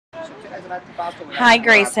Hi,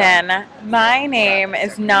 Greyson. My name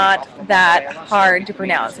is not that hard to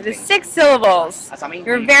pronounce. It is 6 syllables.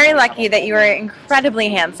 You're very lucky that you are incredibly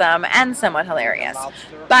handsome and somewhat hilarious.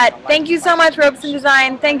 But thank you so much, Robeson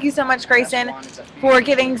Design. Thank you so much, Greyson, for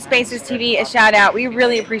giving SPACEStv a shout out. We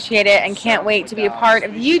really appreciate it and can't wait to be a part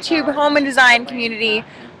of the YouTube home and design community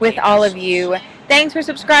with all of you. Thanks for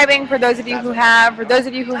subscribing for those of you who have. For those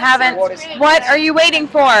of you who haven't, what are you waiting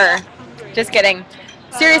for? Just kidding.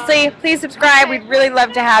 Seriously, please subscribe. We'd really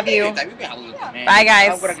love to have you. Bye,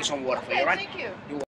 guys.